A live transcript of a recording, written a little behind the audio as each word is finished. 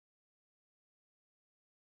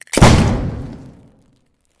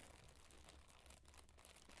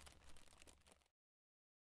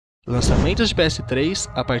Lançamentos de PS3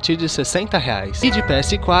 a partir de R$60 e de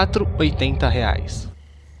PS4 R$80.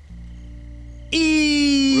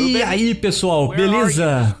 E aí pessoal,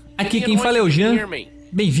 beleza? Aqui quem fala é o Jean,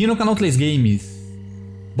 bem-vindo ao canal Tlesgames.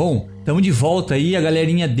 Bom, estamos de volta aí, a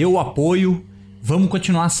galerinha deu o apoio. Vamos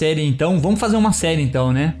continuar a série então, vamos fazer uma série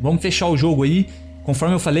então, né? Vamos fechar o jogo aí.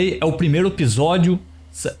 Conforme eu falei, é o primeiro episódio.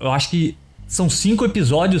 Eu acho que são 5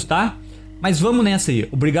 episódios, tá? Mas vamos nessa aí.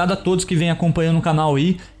 Obrigado a todos que vêm acompanhando o canal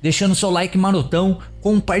aí, deixando seu like marotão,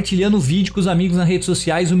 compartilhando o vídeo com os amigos nas redes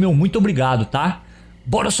sociais. O meu muito obrigado, tá?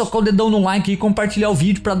 Bora socar o dedão no like e compartilhar o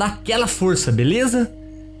vídeo pra dar aquela força, beleza?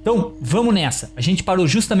 Então, vamos nessa. A gente parou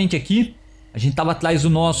justamente aqui. A gente tava atrás do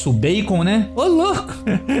nosso bacon, né? Ô, louco!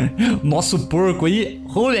 Nosso porco aí.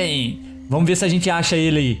 Ruben! Vamos ver se a gente acha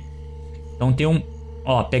ele aí. Então tem um...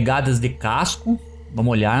 Ó, pegadas de casco.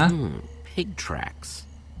 Vamos olhar. Pig tracks.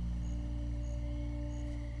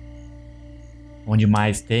 Onde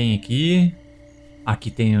mais tem aqui? Aqui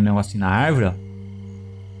tem um negocinho na árvore, ó.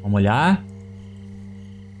 Vamos olhar.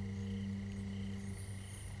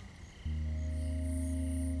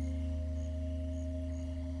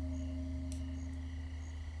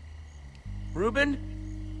 Ruben?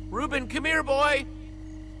 Ruben, come here, boy!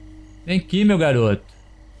 Vem aqui, meu garoto.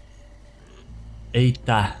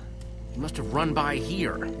 Eita. You must have run by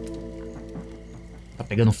here. Tá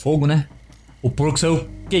pegando fogo, né? O porco saiu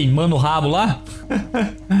queimando o rabo lá.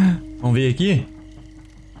 Vamos ver aqui.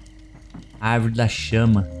 Árvore da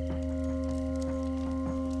chama.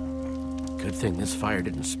 Good thing this fire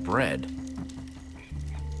didn't spread.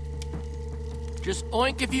 Just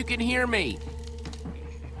oink if you can hear me.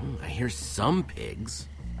 I hear some pigs.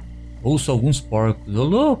 Ouço alguns porcos. Ô,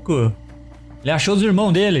 louco. Ele achou os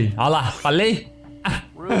irmãos dele. Olha lá, falei?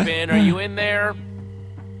 Ruben, are you in there?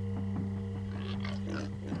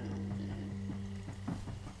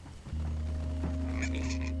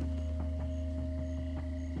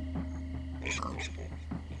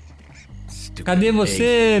 Cadê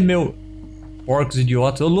você, meu... Porcos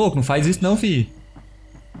idiotas. Ô, louco, não faz isso não, filho.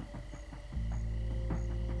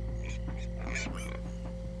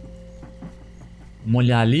 Vamos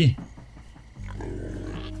olhar ali.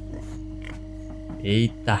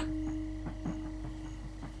 Eita.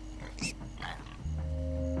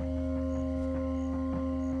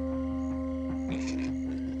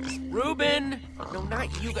 Ruben! No,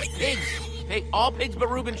 not you, got pigs. Hey, all pigs but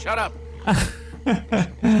Ruben, shut up.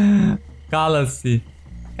 Cala-se.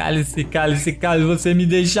 Cale-se, cale-se, cale-se. Você me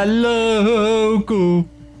deixa louco.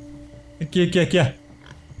 Aqui, aqui, aqui, ó.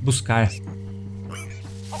 Buscar.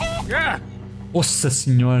 Nossa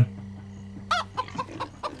senhora.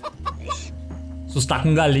 Assustar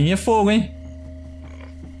com galinha é fogo, hein?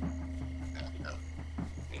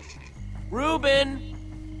 Ruben!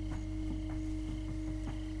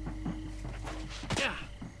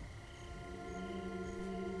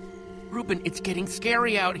 Ruben, it's getting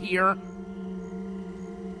scary out here.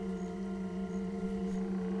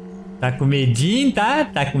 Tá com medinho, tá?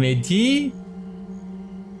 Tá com medinho.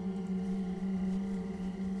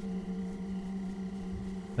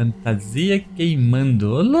 Fantasia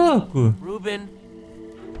queimando. Ô, louco. Ruben?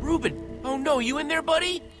 Ruben! Oh no, you in there,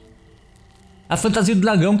 buddy? A fantasia do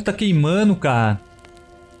dragão que tá queimando, cara.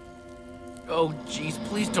 Oh, jeez,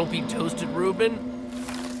 please don't be toasted, Ruben.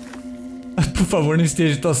 Por favor, não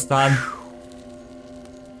esteja tostado.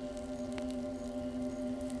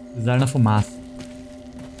 Usar na fumaça.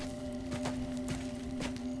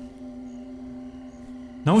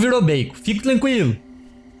 Não virou bacon, fique tranquilo.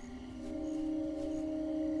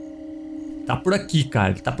 Tá por aqui,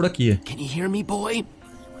 cara, ele tá por aqui. Can you hear me, boy?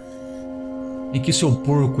 Vem aqui, seu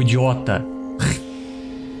porco idiota.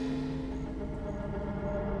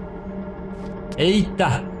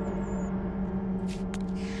 Eita.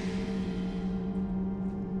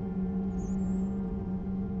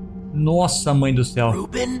 Nossa, mãe do céu.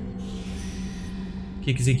 Ruben? O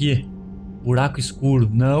que é isso aqui? Buraco escuro.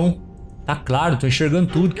 Não. Tá claro, tô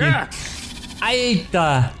enxergando tudo aqui.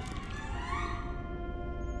 Eita.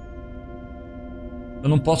 Eu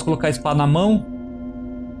não posso colocar a espada na mão.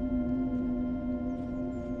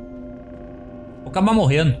 Vou acabar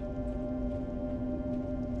morrendo.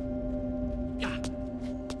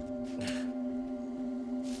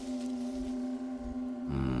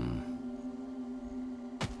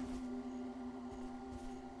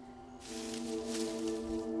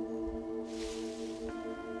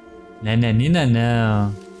 Nananina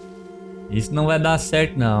não. Isso não vai dar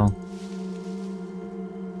certo não.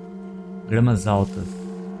 Gramas altas.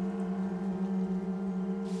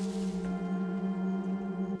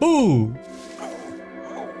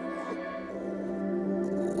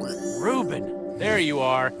 Ruben, there you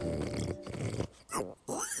are.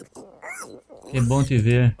 Que bom te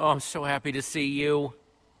ver. Oh, I'm so happy to see you.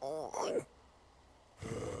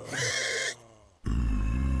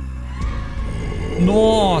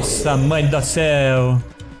 Nossa, mãe do céu.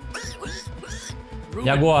 E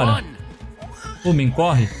agora? Homem,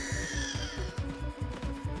 corre.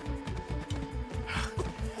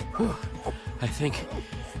 I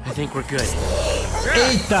think we're good.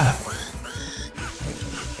 Eita!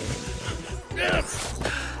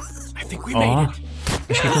 I think we Ó, made it.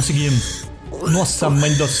 acho que conseguimos. Nossa,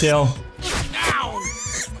 mãe do céu.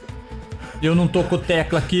 Eu não tô com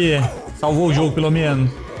tecla aqui. Salvou o jogo, pelo menos.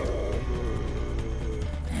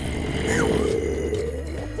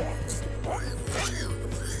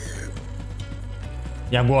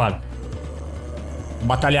 E agora?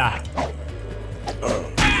 Batalhar.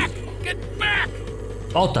 Get back!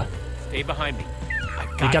 Volta. Stay behind me. I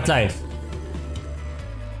got Fique it. atrás.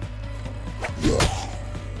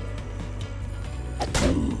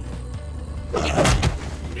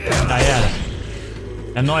 Já era.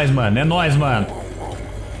 É nóis, mano. É nóis, mano.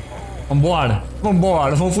 Vambora.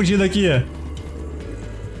 Vambora. Vamos fugir daqui.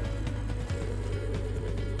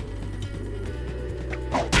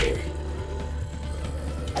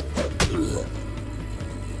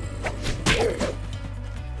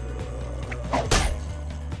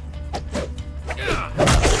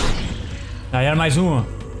 Já era mais uma.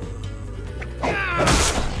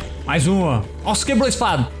 Mais uma. Nossa, quebrou a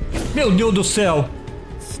espada. Meu Deus do céu.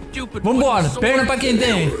 Stupid Vambora. wooden Perna sword. pra quem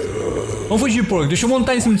tem. Vamos fugir, porco. Deixa eu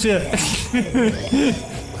montar em cima de você.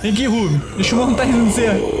 Vem aqui, Ruby. Deixa eu montar em cima de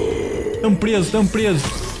você. Tamo preso, tamo preso.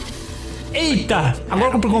 Eita.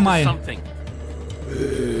 Agora complicou mais. Something.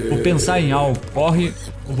 Vou pensar em algo. Corre.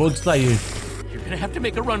 Eu vou distrair. You're gonna have to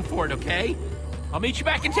make a run for it, okay? I'll meet you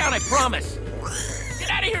back in town, I promise. Get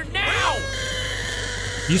out of here now!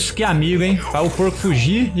 Isso que é amigo, hein? Faz o porco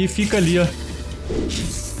fugir e fica ali, ó.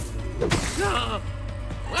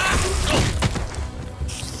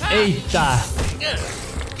 Eita.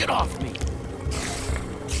 Get off me!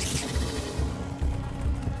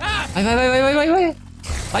 Vai, vai, vai, vai, vai, vai, vai.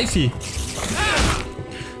 Vai, fi.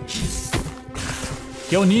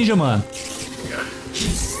 Que é o ninja, mano.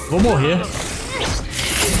 Vou morrer.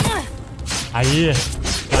 Aí,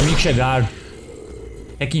 pra mim que chegaram.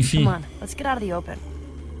 É que enfim. Come on, let's get out of the open.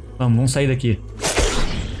 Vamos sair daqui.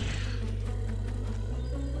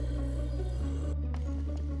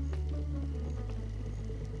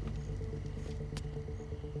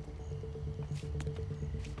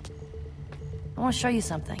 I want to show you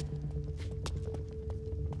something.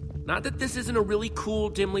 Not that this isn't a really cool,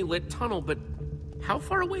 dimly lit tunnel, but how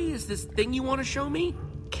far away is this thing you want to show me?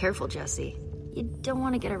 Careful, Jesse. You don't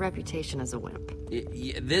want to get a reputation as a wimp.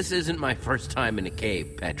 This isn't my first time in a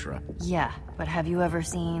cave, Petra. Yeah, but have you ever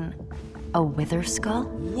seen a wither skull?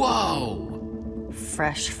 Whoa!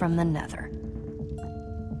 Fresh from the nether.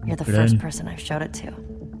 You're the Good. first person I've showed it to.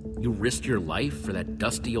 You risked your life for that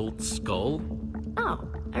dusty old skull? Oh,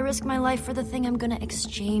 I risk my life for the thing I'm gonna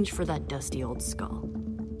exchange for that dusty old skull.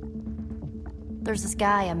 There's this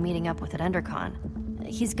guy I'm meeting up with at EnderCon.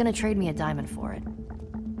 He's gonna trade me a diamond for it.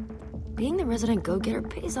 Being the resident go-getter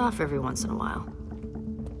pays off every once in a while.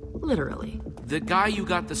 Literally. The guy you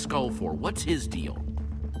got the skull for, what's his deal?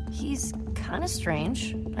 He's kinda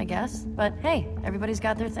strange, I guess. But hey, everybody's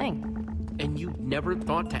got their thing. And you never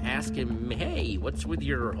thought to ask him, hey, what's with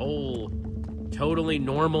your whole totally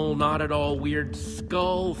normal, not at all weird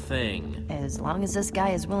skull thing? As long as this guy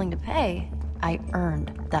is willing to pay, I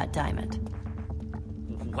earned that diamond.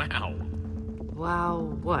 Wow.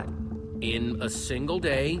 Wow, what? In a single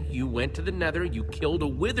day, you went to the nether, you killed a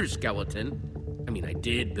wither skeleton. I mean, I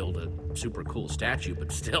did build a super cool statue,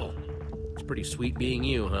 but still, it's pretty sweet being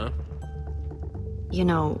you, huh? You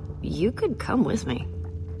know, you could come with me.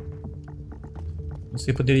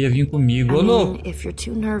 Você poderia vir comigo. I Ô, mean, louco. if you're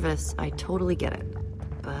too nervous, I totally get it.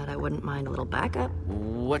 But I wouldn't mind a little backup.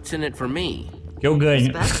 What's in it for me? Que eu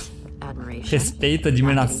ganho. Respect, admiration. Respeito, Not getting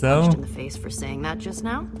admiração. punched in the face for saying that just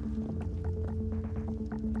now.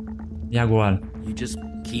 E agora? You just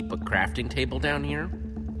keep a crafting table down here?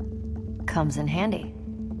 Comes in handy.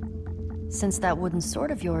 Since that wooden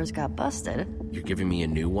sword of yours got busted, You're giving me a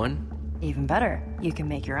new one? even better, you can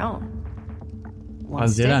make your own. One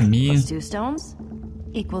Fazer stick a minha. plus 2 stones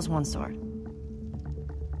equals 1 sword.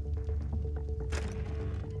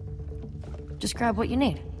 Just grab what you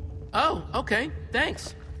need. Oh, okay,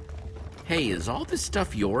 thanks. Hey, is all this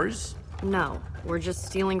stuff yours? No, we're just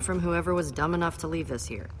stealing from whoever was dumb enough to leave this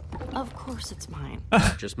here. Of course it's mine.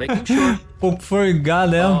 Just making sure. Pouco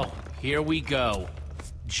forgado, né? Oh, here we go.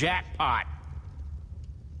 Jackpot.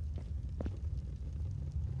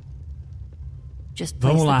 Just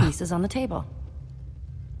place Vamos lá. the pieces on the table.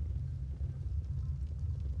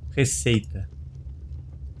 Receita.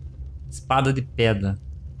 Espada de pedra.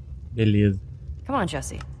 Beleza. Come on,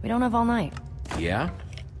 Jesse. We don't have all night. Yeah?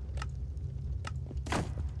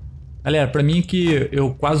 Galera, pra mim que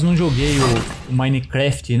eu quase não joguei o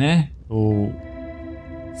Minecraft, né? O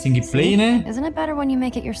single play, né? Isn't it better when you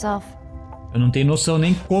make it yourself? Eu não tenho noção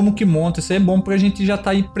nem como que monta. Isso aí é bom pra gente já tá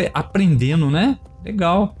aí aprendendo, né?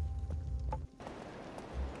 Legal.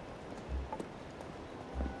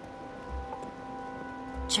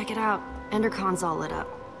 Check it out. Endercon's all lit up.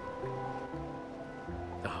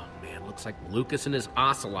 Oh man, looks like Lucas and his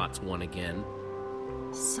ocelots won again.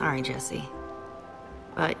 Sorry, Jesse.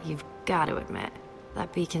 But you've got to admit,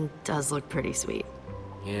 that beacon does look pretty sweet.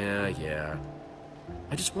 Yeah.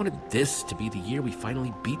 I just wanted this to be the year we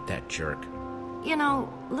finally beat that jerk. You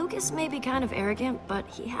know, Lucas may be kind of arrogant, but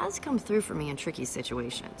he has come through for me in tricky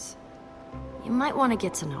situations. You might want to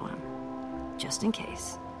get to know him, just in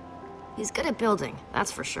case. He's good at building,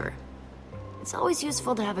 that's for sure. It's always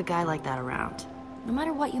useful to have a guy like that around, no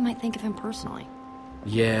matter what you might think of him personally.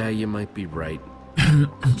 Yeah, you might be right.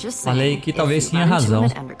 Just Falei saying, que talvez if you tinha run into him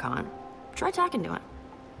razão. at Endercon, try talking to him.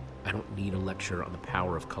 I don't need a lecture on the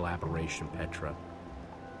power of collaboration, Petra.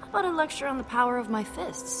 How about a lecture on the power of my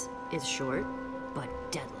fists? It's short, but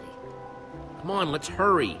deadly. Come on, let's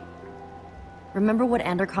hurry. Remember what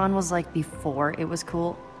Endercon was like before it was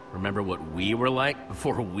cool? Remember what we were like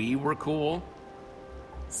before we were cool?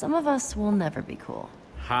 Some of us will never be cool.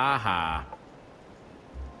 Ha ha.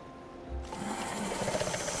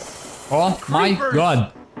 Oh my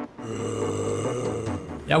god.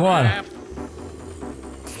 E agora?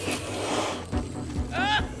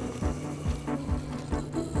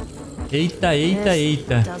 Eita.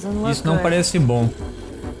 Isso não parece bom.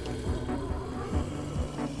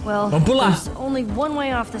 Well, Vamos pular. there's only one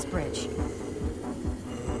way off this bridge.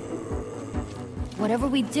 Whatever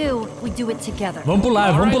we do it together. Vamos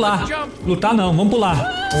pular. Lutar não, vamos pular.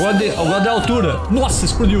 Eu gosto da altura. Nossa,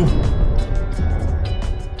 explodiu.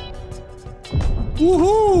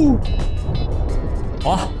 Uhul!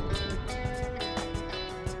 Ó.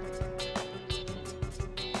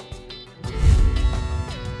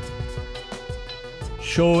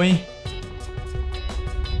 Show, hein?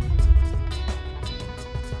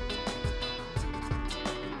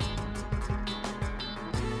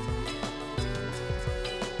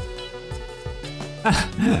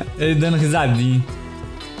 Ele dando risadinha.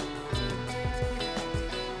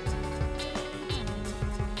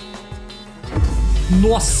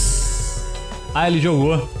 Nossa! Ah, ele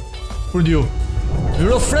jogou. Explodiu.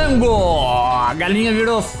 Virou frango! A galinha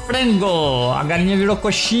virou frango! A galinha virou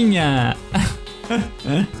coxinha!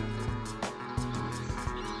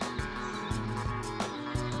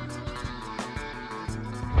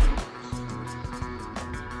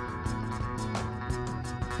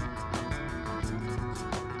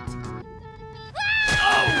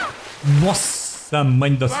 Nossa,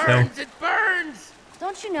 mãe do céu! Burns, it burns!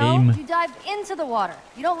 Don't you know? Aim. You dive into the water.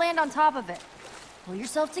 You don't land on top of it. Pull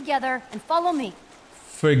yourself together and follow me.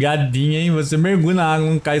 Forgadinha, hein? Você mergulha na água,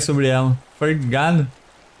 não cai sobre ela. Forgado.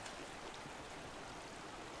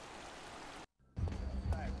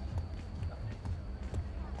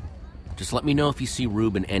 Just let me know if you see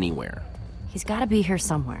Ruben anywhere. He's got to be here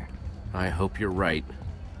somewhere. I hope you're right.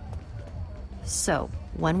 So,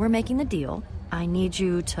 when we're making the deal, I need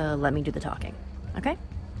you to let me do the talking, okay?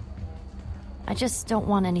 I just don't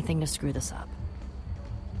want anything to screw this up.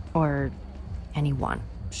 Or anyone.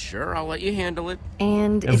 Sure, I'll let you handle it.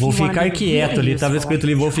 And Eu if vou you want ficar to be quieto really ali, tava useful, escrito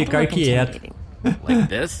ali, vou try to ficar look quieto. intimidating. Like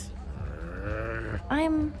this?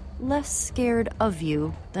 I'm less scared of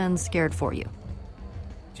you than scared for you.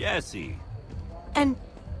 Jesse. And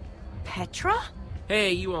Petra?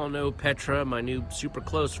 Hey, you all know Petra, my new super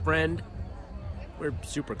close friend. We're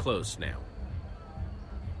super close now.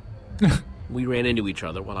 We ran into each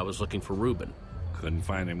other while I was looking for Ruben. Couldn't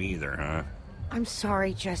find him either, huh? I'm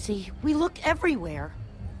sorry, Jesse. We looked everywhere.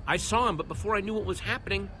 I saw him, but before I knew what was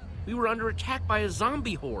happening, we were under attack by a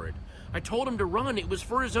zombie horde. I told him to run. It was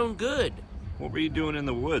for his own good. What were you doing in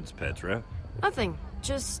the woods, Petra? Nothing.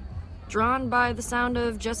 Just drawn by the sound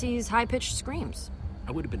of Jesse's high-pitched screams.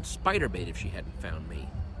 I would have been spider bait if she hadn't found me.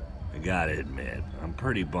 I gotta admit, I'm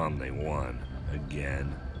pretty bummed they won.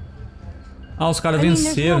 Again. Ah, os caras I mean,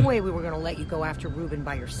 there's venceram. no way we were gonna let you go after Ruben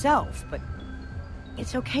by yourself, but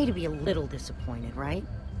it's okay to be a little disappointed, right?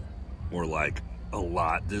 Or like, a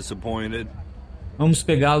lot disappointed. Vamos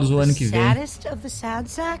pegá-los o ano que vem. Saddest of the sad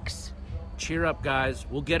sacks? Cheer up, guys.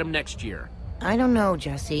 We'll get him next year. I don't know,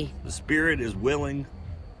 Jesse. The spirit is willing,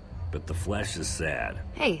 but the flesh is sad.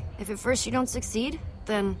 Hey, if at first you don't succeed,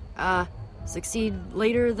 then, succeed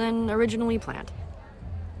later than originally planned.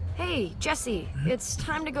 Hey, Jesse, it's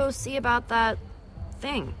time to go see about that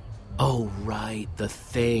thing. Oh, right, the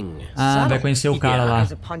thing. Ah, vai conhecer o cara lá.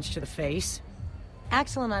 As a punch to the face.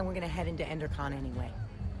 Axel and I were gonna head into Endercon anyway.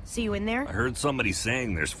 See you in there? I heard somebody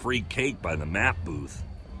saying there's free cake by the map booth.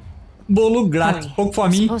 Bolo grátis, pouco pra We're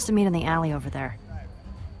mim. supposed to meet in the alley over there.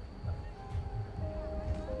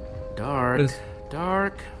 Dark,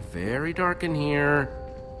 dark, very dark in here.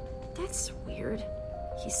 That's weird.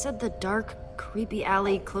 He said the dark, creepy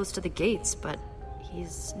alley close to the gates, but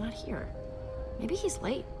he's not here. Maybe he's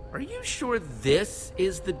late. Are you sure this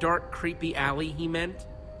is the dark, creepy alley he meant?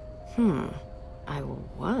 I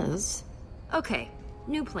was. Okay,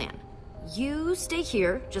 new plan. You stay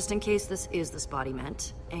here, just in case this is the spot he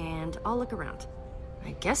meant, and I'll look around.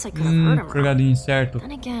 I guess I could have heard him wrong. Carregadinho, certo.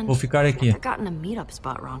 Then again, Vou ficar I've aqui. never gotten a meetup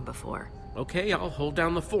spot wrong before. Okay, I'll hold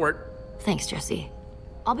down the fort. Thanks, Jesse.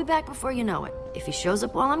 I'll be back before you know it. If he shows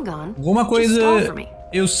up while I'm gone, Alguma just stall coisa... for me.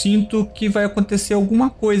 Eu sinto que vai acontecer alguma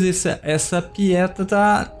coisa. Essa pieta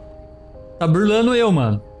tá burlando eu,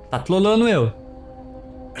 mano. Tá trollando eu.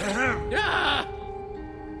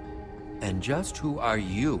 And just who are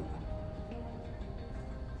you?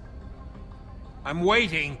 I'm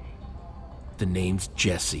waiting. The name's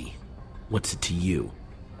Jesse. What's it to you?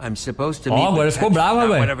 I'm supposed to Ó, meet agora with ficou Petra, brava, not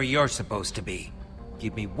velho. whatever you're supposed to be.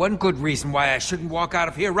 Give me one good reason why I shouldn't walk out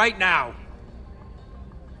of here right now.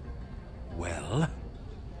 Well,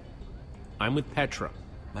 I'm with Petra.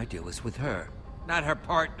 my deal is with her, not her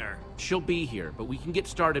partner. She'll be here, but we can get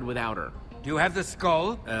started without her. Do you have the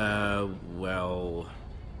skull? Well...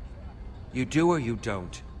 You do or you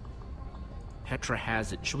don't? Petra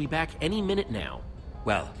has it. She'll be back any minute now.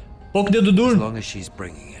 Well, Pouco dedo as duro. long as she's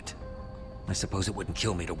bringing it. I suppose it wouldn't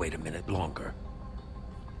kill me to wait a minute longer.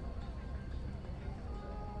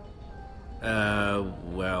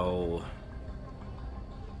 Well...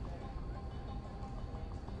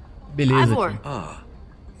 Beleza. Ivor. aqui. Ah,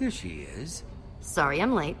 here she is. Sorry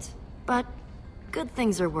I'm late, but good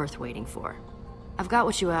things are worth waiting for. I've got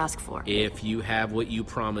what you asked for. If you have what you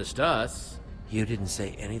promised us... You didn't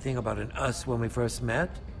say anything about an us when we first met?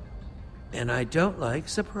 And I don't like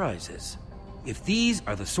surprises. If these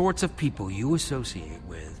are the sorts of people you associate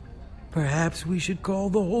with, perhaps we should call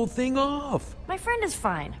the whole thing off. My friend is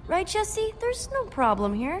fine, right, Jesse? There's no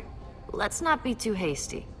problem here. Let's not be too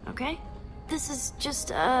hasty, okay? This is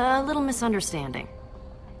just a little misunderstanding.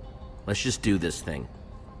 Let's just do this thing.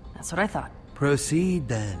 That's what I thought. Proceed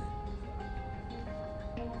then.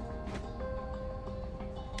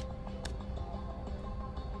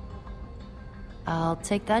 I'll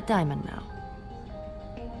take that diamond now.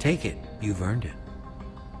 Take it. You've earned it.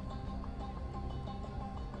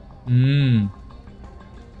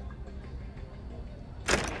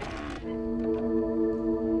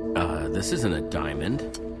 This isn't a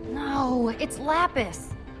diamond. No, it's lapis.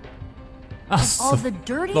 All Nossa, the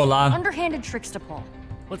dirty, tô lá. underhanded tricks to pull.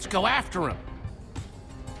 Let's go after him.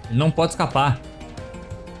 Ele não pode escapar.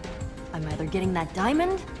 I'm either getting that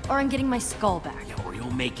diamond, or I'm getting my skull back. Or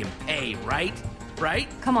you'll make him pay, right? Right?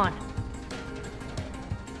 Come on.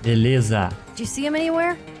 Beleza. Do you see him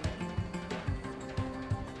anywhere?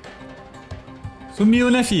 Sumiu,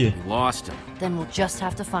 né, fi? We lost him. Then we'll just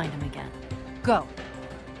have to find him again. Go.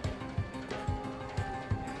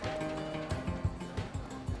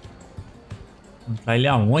 Encontrar ele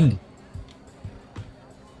aonde?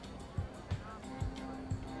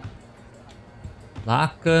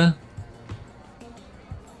 Placa.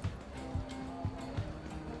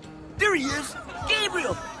 There he is!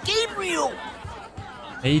 Gabriel! Gabriel!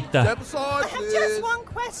 Eita. Step aside, please. Just one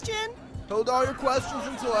question. Hold all your questions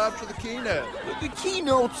until after the keynote. The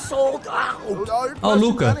keynote sold out! Hold all your Oh, questions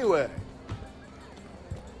Luca. anyway.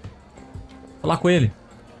 Falar com ele.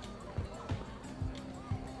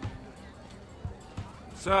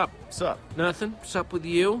 Sup? Sup? Nothing? Sup with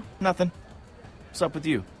you? Nothing. What's up with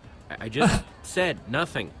you? I just said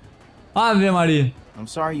nothing. Ave Maria. I'm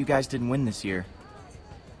sorry you guys didn't win this year.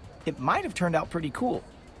 It might have turned out pretty cool.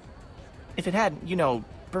 If it hadn't, you know,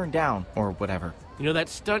 burned down or whatever. You know, that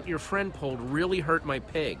stunt your friend pulled really hurt my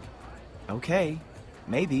pig. Okay,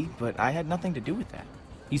 maybe, but I had nothing to do with that.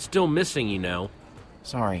 He's still missing, you know.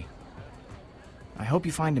 Sorry. I hope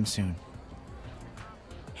you find him soon.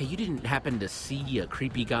 Hey, you didn't happen to see a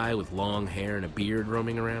creepy guy with long hair and a beard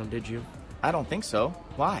roaming around, did you? I don't think so.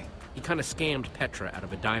 Why? He kind of scammed Petra out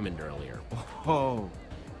of a diamond earlier. Oh,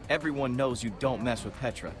 everyone knows you don't mess with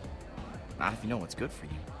Petra. Not if you know what's good for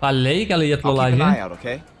you. Falei que ela ia I'll trollar a keep an eye gente. out,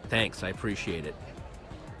 okay? Thanks, I appreciate it.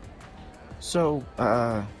 So,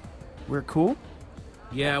 we're cool?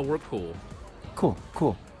 Yeah, we're cool. Cool,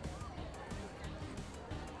 cool.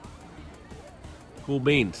 Cool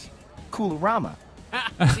beans. Coolorama.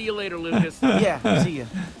 See you later, Lucas. Yeah, see ya.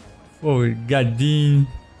 Folgadinho.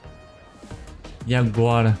 E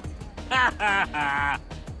agora?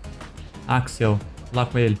 Axel, lá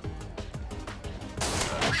com ele.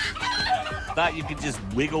 Thought you could just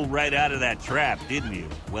wiggle right out of that trap, didn't you?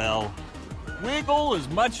 Well, wiggle as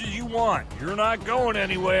much as you want. You're not going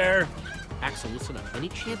anywhere. Axel, listen up. Any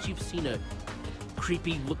chance you've seen a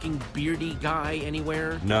creepy-looking beardy guy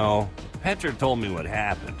anywhere? No. Petra told me what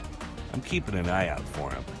happened. I'm keeping an eye out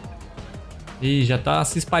for him. Ih, já tá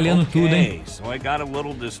se espalhando tudo, hein? So I got a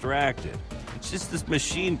little distracted. It's just this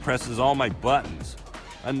machine presses all my buttons.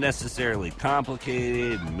 Unnecessarily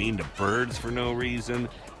complicated, mean to birds for no reason.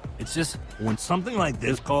 It's just, when something like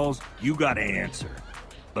this calls, you gotta answer.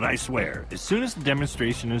 But I swear, as soon as the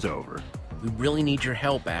demonstration is over... We really need your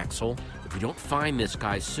help, Axel. If we don't find this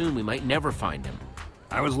guy soon, we might never find him.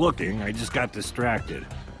 I was looking, I just got distracted.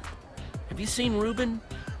 Have you seen Ruben?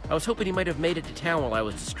 I was hoping he might have made it to town while I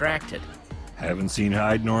was distracted. Haven't seen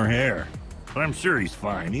hide nor hair. But I'm sure he's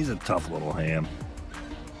fine. He's a tough little ham.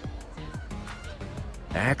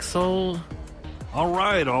 Axel? All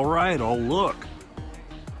right, I'll look.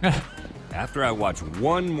 After I watch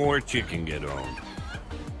one more chicken get owned.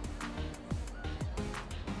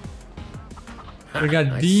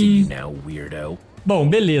 I see you now, weirdo. Bom,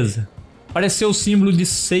 beleza. Apareceu o símbolo de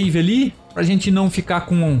save ali, pra gente não ficar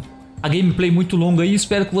com a gameplay muito longa aí.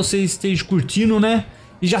 Espero que você esteja curtindo, né?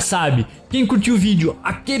 E já sabe, quem curtiu o vídeo,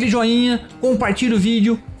 aquele joinha, compartilha o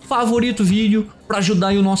vídeo, favorita o vídeo para ajudar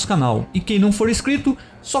aí o nosso canal. E quem não for inscrito,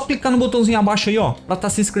 só clicar no botãozinho abaixo aí, ó, para estar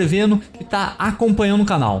se inscrevendo e tá acompanhando o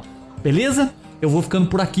canal. Beleza? Eu vou ficando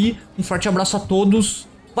por aqui. Um forte abraço a todos.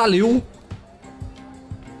 Valeu.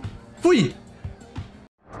 Fui!